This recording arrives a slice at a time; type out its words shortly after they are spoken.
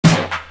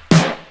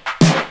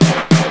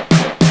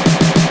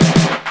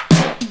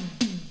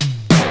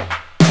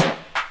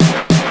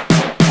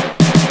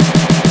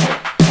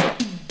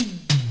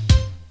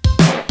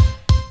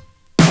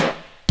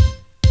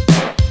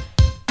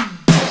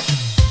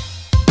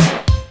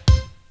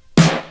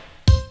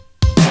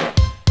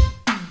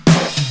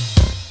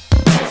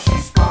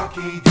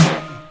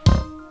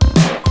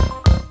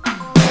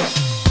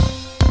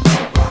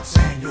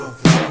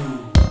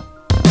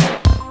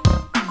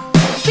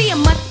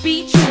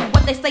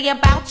say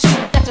about you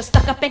that you're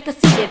stuck up and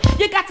conceited.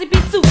 You got to be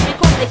suited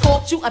because they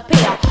called you a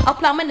pear, a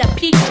plum and a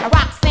peach, a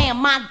Roxanne,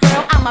 my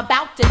girl. I'm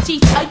about to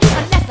teach you a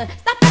lesson.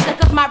 Stop listening,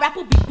 cause my rap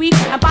will be weak,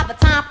 and by the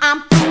time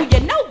I'm through,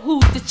 you know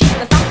who's the chief.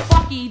 Cause I'm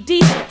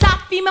Sparky-D,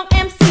 top female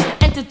MC,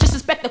 and to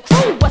disrespect the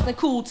crew wasn't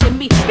cool to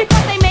me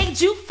because they made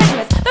you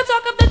famous, the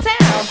talk of the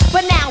town.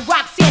 But now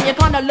Roxanne, you're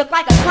gonna look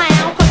like a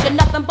clown, cause you're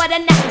nothing but a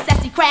nasty,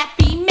 sassy, crap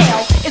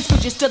female. It's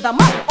good you stood them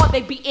up or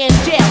they be in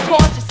jail,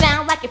 cause you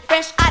sound like you're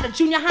fresh out of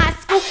junior high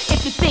school.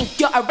 If you think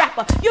you're a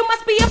rapper, you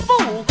must be a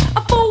fool.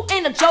 A fool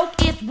and a joke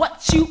is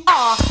what you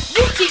are.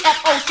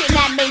 U.T.F.O shit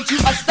that made you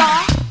a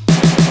star.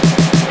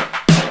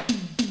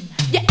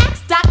 You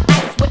ask Doc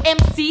Ice what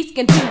MCs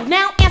can do.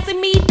 Now answer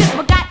me this,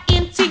 what got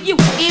into you?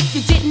 If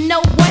you didn't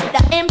know what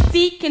the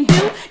MC can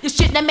do, you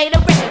shouldn't have made a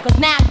record, cause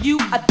now you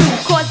are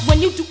through. Cause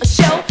when you do a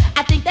show,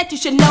 I think that you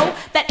should know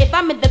that if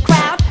I'm in the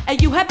crowd,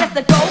 and you have best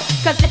to go.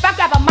 Cause if I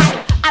grab a mic,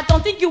 I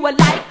don't think you would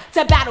like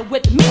to battle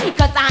with me,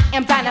 cause I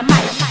am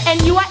dynamite.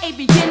 And you are a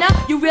beginner,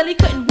 you really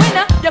couldn't win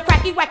her. Your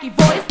cracky wacky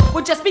voice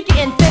would just be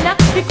getting thinner.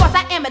 Because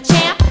I am a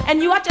champ,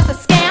 and you are just a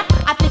scamp,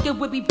 I think it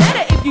would be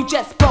better if you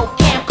just broke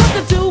camp. Cause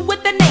the dude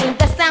with the name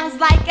that sounds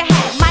like a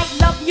hat might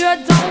love your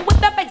dome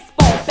with a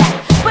baseball bat.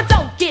 But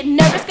don't get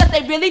nervous, cause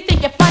they really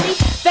think you're funny.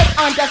 They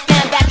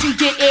understand that you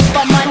did it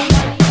for money.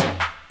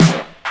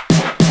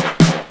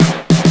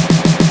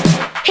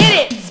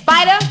 Hit it,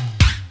 Spider!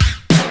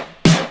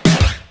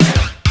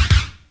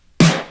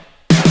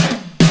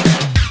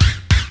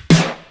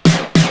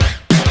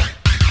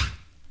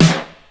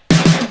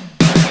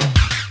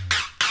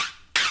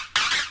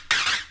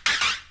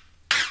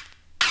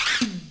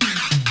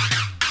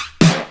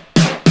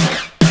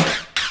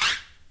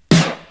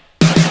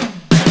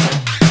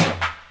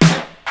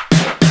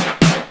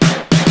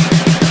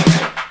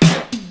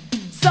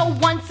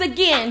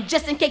 Again,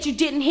 just in case you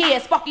didn't hear,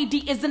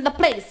 Sparky-D is in the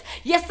place.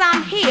 Yes,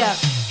 I'm here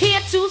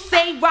to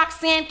say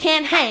Roxanne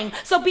can hang.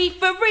 So be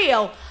for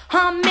real,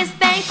 Miss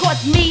Thang.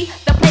 Cause me,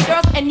 the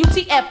Playgirls, and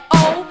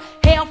U.T.F.O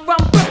hail from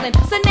Brooklyn,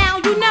 so now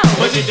you know.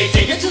 But did they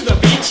take her to the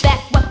beach?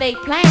 That's what they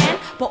planned,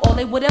 but all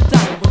they would have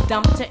done was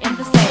dumped her in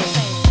the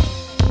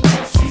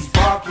sand. She's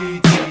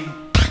Sparky-D.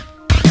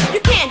 You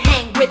can't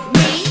hang with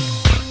me,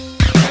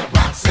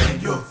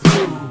 Roxanne, you're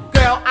through.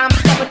 girl. I'm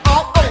stepping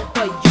all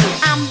over you.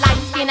 I'm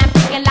light-skinned, I'm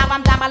thick and live,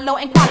 I'm down below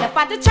and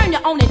qualified to turn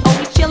your own, and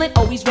always chillin',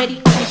 always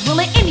ready, always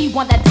willing.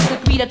 Anyone that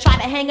disagree to try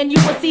to hang on you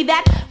will see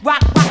that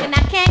rockin',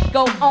 I can't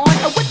go on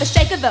with the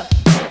shake of the.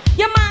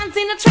 Your mind's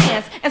in a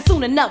trance, and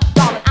soon enough,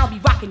 darling, I'll be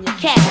rocking your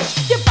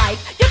cash, your bike,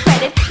 your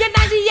credit, your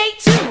 98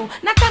 too.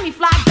 Now tell me,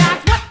 fly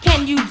guys, what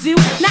can you do?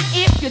 Now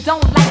if you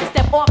don't like it,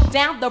 step off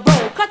down the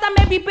road, cause I'm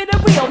every bit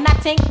of real,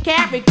 not 10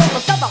 karat gold. So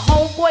tell the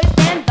homeboys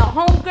and the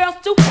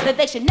homegirls too that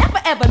they should never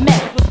ever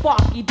mess with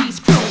Sparky-D's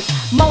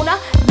crew. Mona,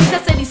 Lisa,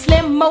 City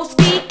Slim,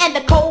 Mosky, and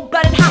the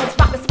cold-blooded house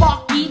rockin'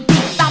 Sparky-D.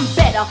 I'm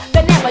better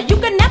than ever, you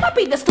can never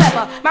be this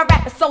clever. My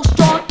rap is so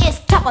strong, it's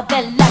tougher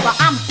than leather.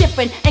 I'm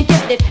different and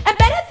gifted and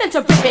better than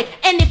terrific,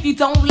 and if you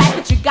don't like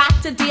it, you got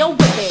to deal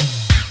with it.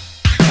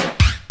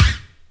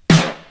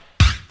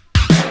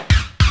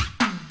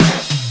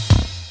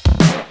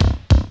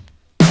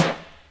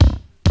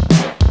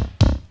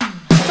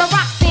 So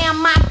Roxanne,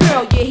 my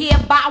girl, you're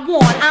hereby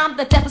warned. I'm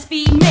the deafest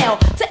female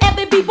to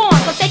ever be born.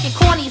 So take your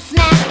corny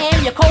snap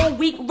and your cold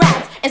weak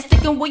raps and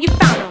stick 'em where you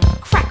found them,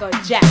 Cracker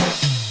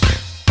Jacks.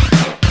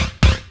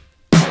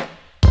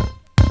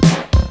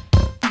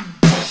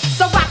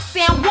 So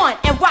Roxanne 1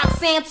 and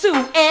Roxanne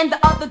 2 and the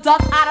other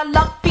duck out of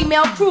luck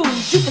female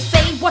crews. You can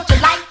say what you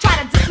like, try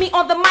to diss me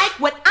on the mic.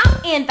 When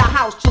I'm in the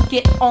house, you'll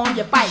get on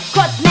your bike.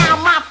 Cause now,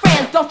 my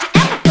friends, don't you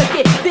ever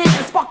forget, this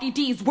is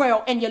Sparky-D's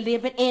world and you're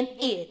living in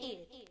it.